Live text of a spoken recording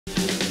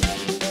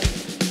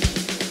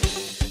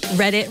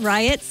Reddit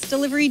riots,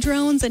 delivery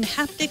drones, and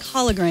haptic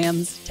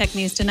holograms. Tech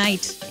News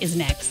Tonight is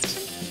next.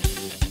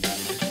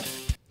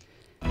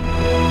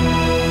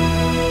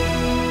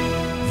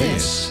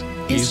 This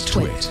is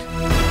Twit.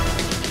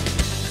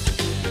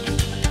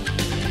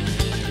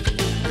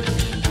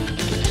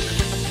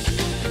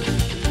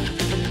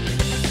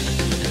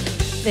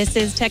 This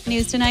is Tech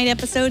News Tonight,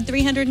 episode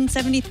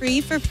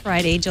 373 for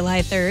Friday,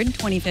 July 3rd,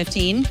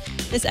 2015.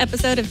 This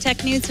episode of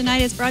Tech News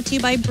Tonight is brought to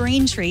you by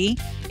Braintree.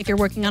 If you're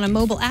working on a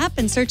mobile app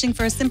and searching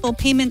for a simple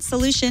payment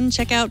solution,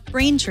 check out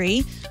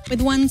Braintree.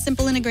 With one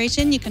simple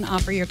integration, you can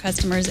offer your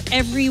customers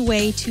every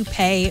way to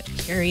pay,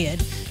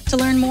 period. To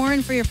learn more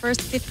and for your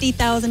first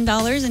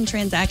 $50,000 in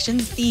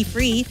transactions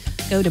fee-free,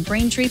 go to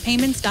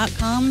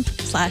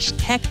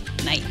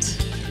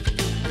BraintreePayments.com/TechNight.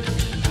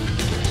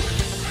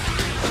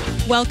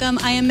 Welcome.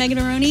 I am Megan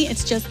Aroni.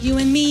 It's just you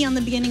and me on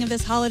the beginning of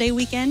this holiday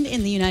weekend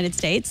in the United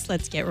States.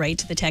 Let's get right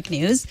to the tech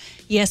news.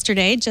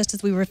 Yesterday, just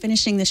as we were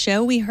finishing the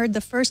show, we heard the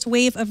first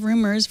wave of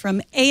rumors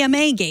from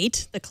AMA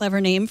Gate, the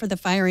clever name for the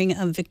firing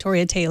of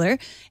Victoria Taylor,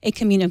 a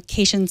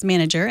communications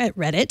manager at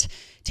Reddit.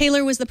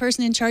 Taylor was the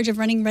person in charge of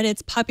running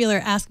Reddit's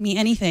popular Ask Me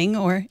Anything,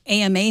 or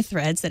AMA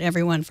threads that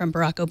everyone from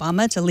Barack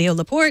Obama to Leo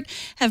Laporte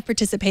have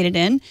participated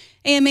in.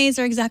 AMAs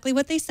are exactly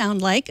what they sound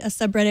like, a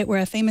subreddit where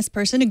a famous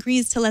person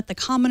agrees to let the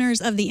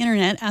commoners of the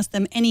internet ask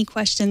them any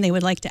question they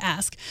would like to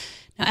ask.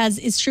 Now, as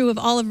is true of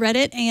all of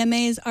Reddit,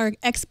 AMAs are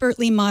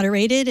expertly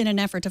moderated in an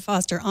effort to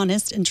foster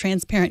honest and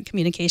transparent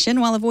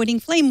communication while avoiding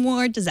flame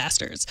war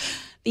disasters.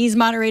 These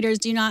moderators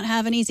do not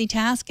have an easy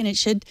task, and it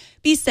should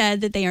be said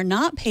that they are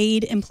not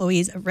paid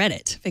employees of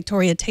Reddit.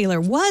 Victoria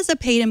Taylor was a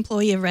paid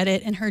employee of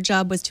Reddit, and her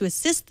job was to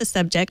assist the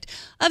subject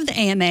of the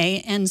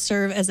AMA and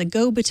serve as a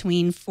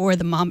go-between for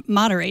the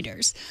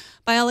moderators.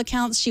 By all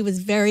accounts, she was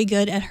very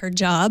good at her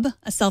job.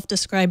 A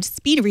self-described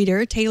speed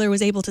reader, Taylor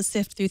was able to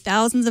sift through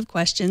thousands of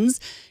questions,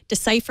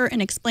 decipher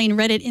and explain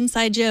Reddit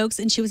inside jokes,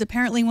 and she was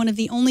apparently one of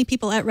the only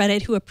people at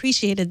Reddit who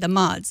appreciated the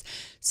mods.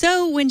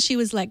 So when she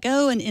was let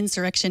go, an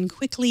insurrection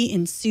quickly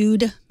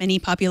ensued. Many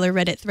popular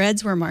Reddit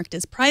threads were marked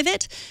as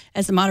private,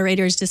 as the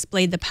moderators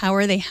displayed the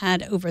power they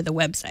had over the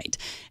website.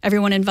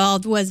 Everyone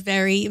involved was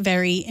very,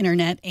 very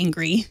internet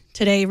angry.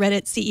 Today,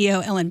 Reddit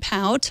CEO Ellen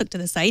Pao took to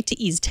the site to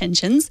ease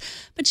tensions,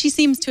 but she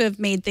seems to have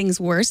made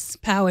things worse.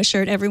 Pao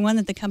assured everyone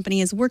that the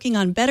company is working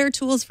on better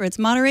tools for its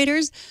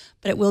moderators,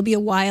 but it will be a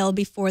while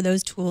before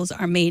those tools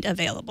are made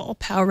available.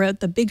 Pao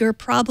wrote, "The bigger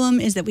problem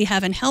is that we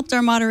haven't helped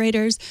our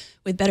moderators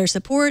with better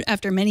support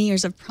after many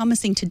years of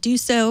promising to do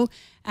so,"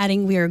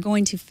 adding, "We are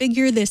going to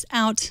figure this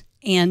out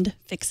and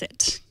fix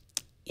it."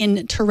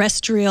 In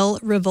terrestrial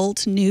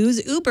revolt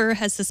news, Uber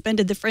has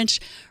suspended the French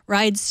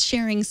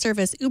ride-sharing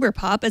service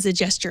UberPop as a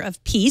gesture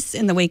of peace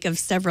in the wake of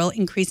several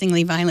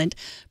increasingly violent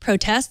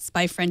protests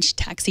by French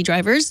taxi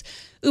drivers.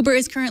 Uber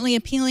is currently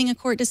appealing a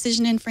court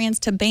decision in France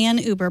to ban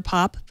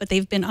UberPop, but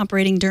they've been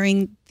operating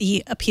during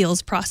the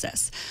appeals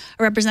process.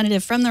 A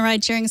representative from the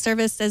ride-sharing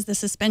service says the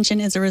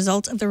suspension is a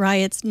result of the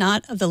riots,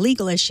 not of the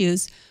legal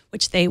issues,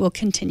 which they will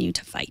continue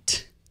to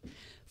fight.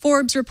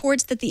 Forbes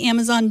reports that the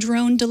Amazon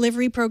drone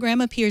delivery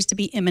program appears to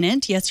be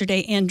imminent.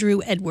 Yesterday,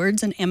 Andrew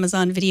Edwards, an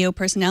Amazon video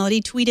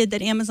personality, tweeted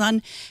that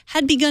Amazon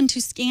had begun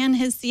to scan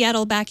his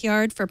Seattle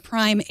backyard for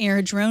Prime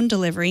Air drone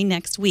delivery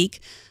next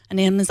week. An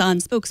Amazon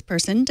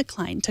spokesperson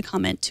declined to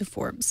comment to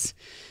Forbes.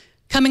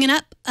 Coming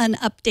up, an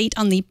update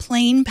on the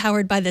plane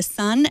powered by the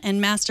sun, and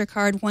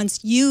MasterCard wants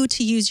you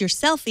to use your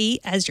selfie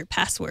as your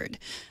password.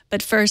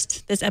 But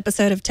first, this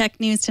episode of Tech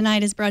News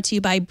Tonight is brought to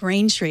you by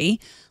Braintree.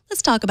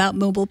 Let's talk about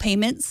mobile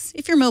payments.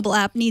 If your mobile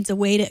app needs a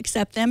way to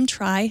accept them,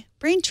 try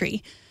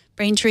Braintree.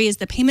 Braintree is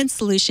the payment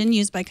solution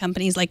used by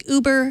companies like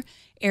Uber,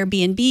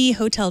 Airbnb,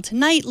 Hotel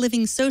Tonight,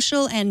 Living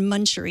Social, and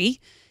Munchery.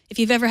 If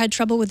you've ever had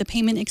trouble with the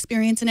payment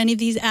experience in any of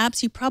these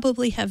apps, you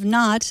probably have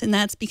not, and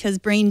that's because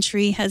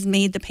Braintree has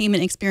made the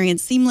payment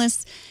experience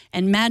seamless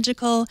and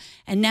magical,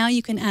 and now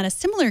you can add a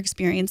similar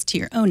experience to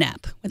your own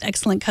app. With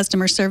excellent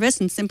customer service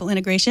and simple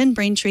integration,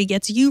 Braintree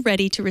gets you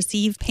ready to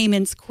receive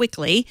payments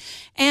quickly,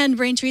 and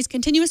Braintree's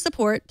continuous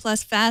support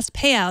plus fast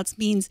payouts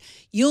means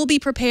you'll be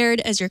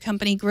prepared as your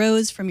company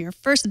grows from your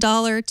first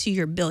dollar to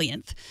your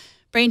billionth.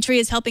 Braintree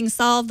is helping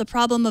solve the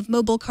problem of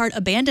mobile cart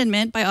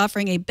abandonment by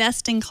offering a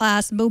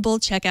best-in-class mobile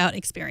checkout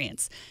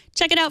experience.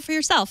 Check it out for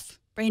yourself.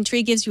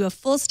 Braintree gives you a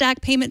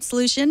full-stack payment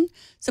solution,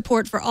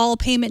 support for all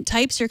payment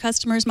types your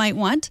customers might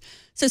want.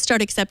 So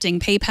start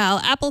accepting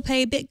PayPal, Apple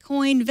Pay,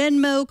 Bitcoin,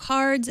 Venmo,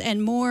 cards,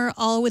 and more,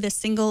 all with a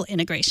single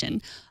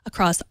integration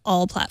across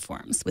all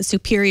platforms with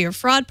superior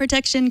fraud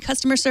protection,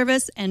 customer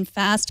service, and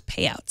fast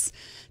payouts.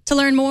 To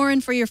learn more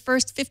and for your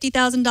first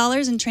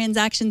 $50,000 in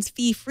transactions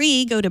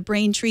fee-free, go to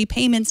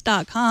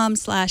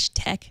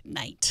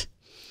BraintreePayments.com/TechNight.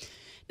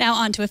 Now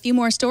on to a few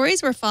more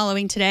stories we're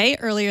following today.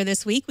 Earlier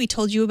this week, we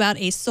told you about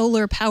a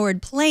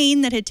solar-powered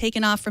plane that had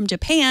taken off from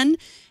Japan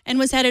and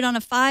was headed on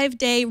a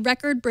 5-day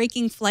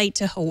record-breaking flight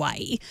to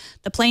Hawaii.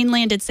 The plane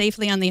landed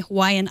safely on the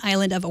Hawaiian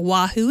island of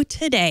Oahu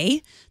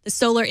today. The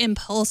Solar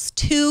Impulse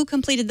 2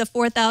 completed the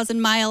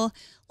 4,000-mile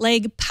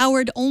leg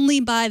powered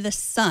only by the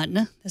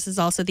sun. This is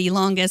also the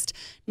longest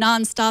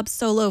nonstop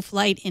solo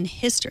flight in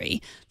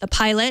history. The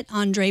pilot,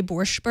 Andre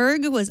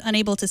Borschberg, was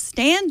unable to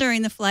stand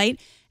during the flight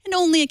and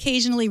only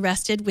occasionally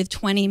rested with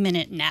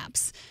 20-minute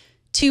naps.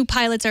 2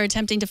 pilots are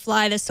attempting to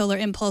fly the Solar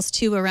Impulse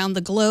 2 around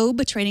the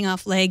globe, trading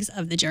off legs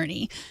of the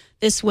journey.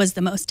 This was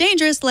the most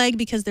dangerous leg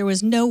because there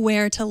was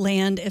nowhere to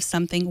land if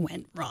something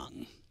went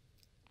wrong.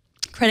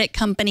 Credit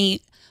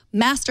company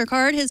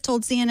MasterCard has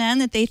told CNN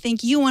that they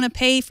think you want to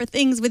pay for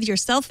things with your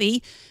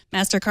selfie.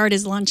 MasterCard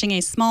is launching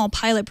a small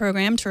pilot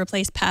program to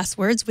replace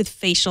passwords with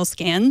facial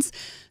scans.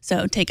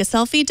 So take a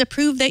selfie to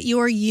prove that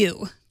you're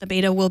you. The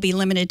beta will be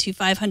limited to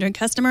 500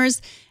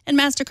 customers, and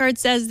MasterCard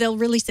says they'll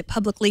release it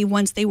publicly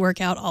once they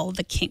work out all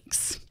the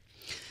kinks.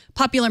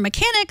 Popular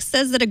Mechanics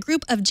says that a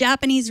group of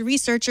Japanese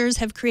researchers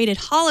have created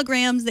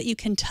holograms that you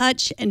can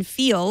touch and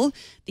feel.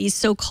 These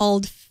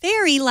so-called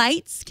fairy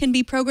lights can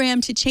be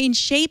programmed to change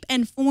shape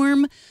and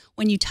form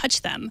when you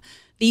touch them.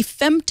 The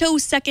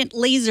femtosecond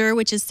laser,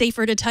 which is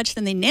safer to touch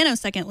than the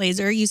nanosecond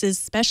laser, uses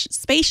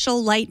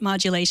spatial light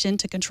modulation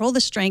to control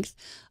the strength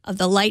of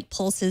the light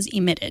pulses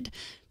emitted.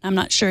 I'm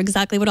not sure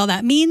exactly what all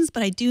that means,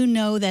 but I do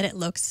know that it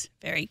looks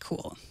very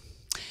cool.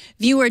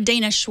 Viewer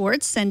Dana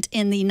Schwartz sent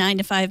in the 9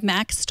 to 5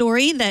 Mac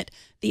story that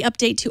the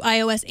update to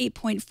iOS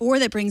 8.4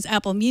 that brings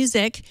Apple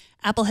Music,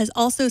 Apple has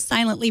also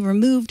silently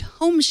removed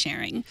home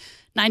sharing.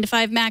 9 to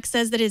 5 Mac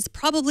says that it's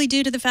probably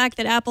due to the fact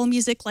that Apple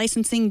Music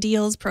licensing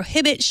deals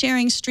prohibit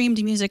sharing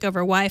streamed music over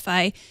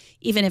Wi-Fi,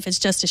 even if it's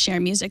just to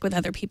share music with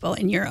other people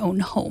in your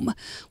own home.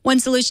 One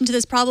solution to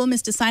this problem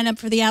is to sign up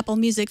for the Apple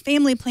Music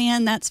Family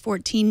Plan. That's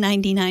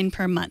 $14.99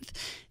 per month.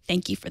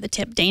 Thank you for the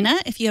tip, Dana.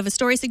 If you have a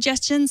story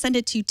suggestion, send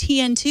it to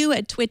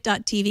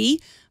tn2@twit.tv,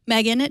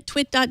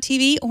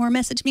 Megan@twit.tv, or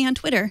message me on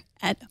Twitter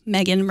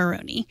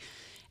 @MeganMaroney.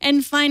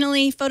 And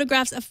finally,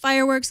 photographs of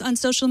fireworks on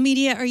social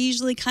media are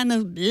usually kind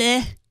of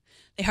bleh.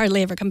 They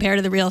hardly ever compare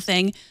to the real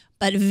thing.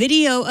 But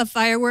video of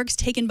fireworks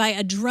taken by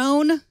a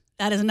drone,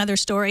 that is another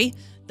story.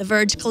 The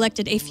Verge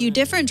collected a few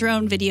different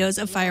drone videos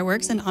of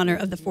fireworks in honor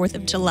of the 4th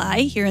of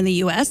July here in the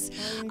U.S.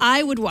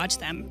 I would watch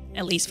them,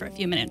 at least for a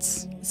few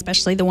minutes,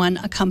 especially the one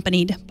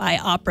accompanied by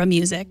opera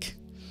music.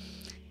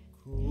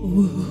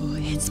 Ooh,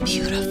 it's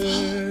beautiful.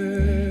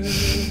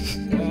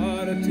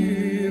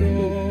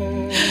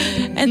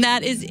 And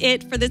that is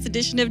it for this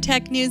edition of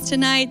Tech News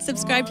Tonight.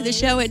 Subscribe to the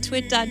show at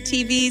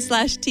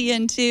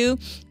twit.tv/TN2.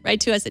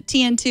 Write to us at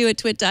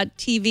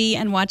TN2@twit.tv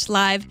and watch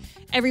live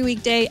every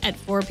weekday at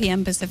 4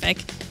 p.m. Pacific.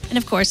 And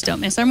of course,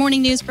 don't miss our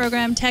morning news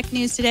program, Tech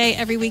News Today,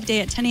 every weekday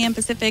at 10 a.m.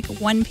 Pacific,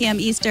 1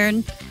 p.m.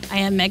 Eastern. I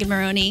am Megan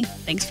Maroney.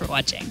 Thanks for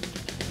watching.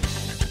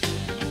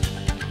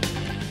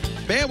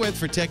 Bandwidth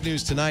for Tech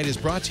News Tonight is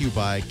brought to you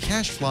by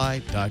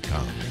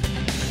CashFly.com.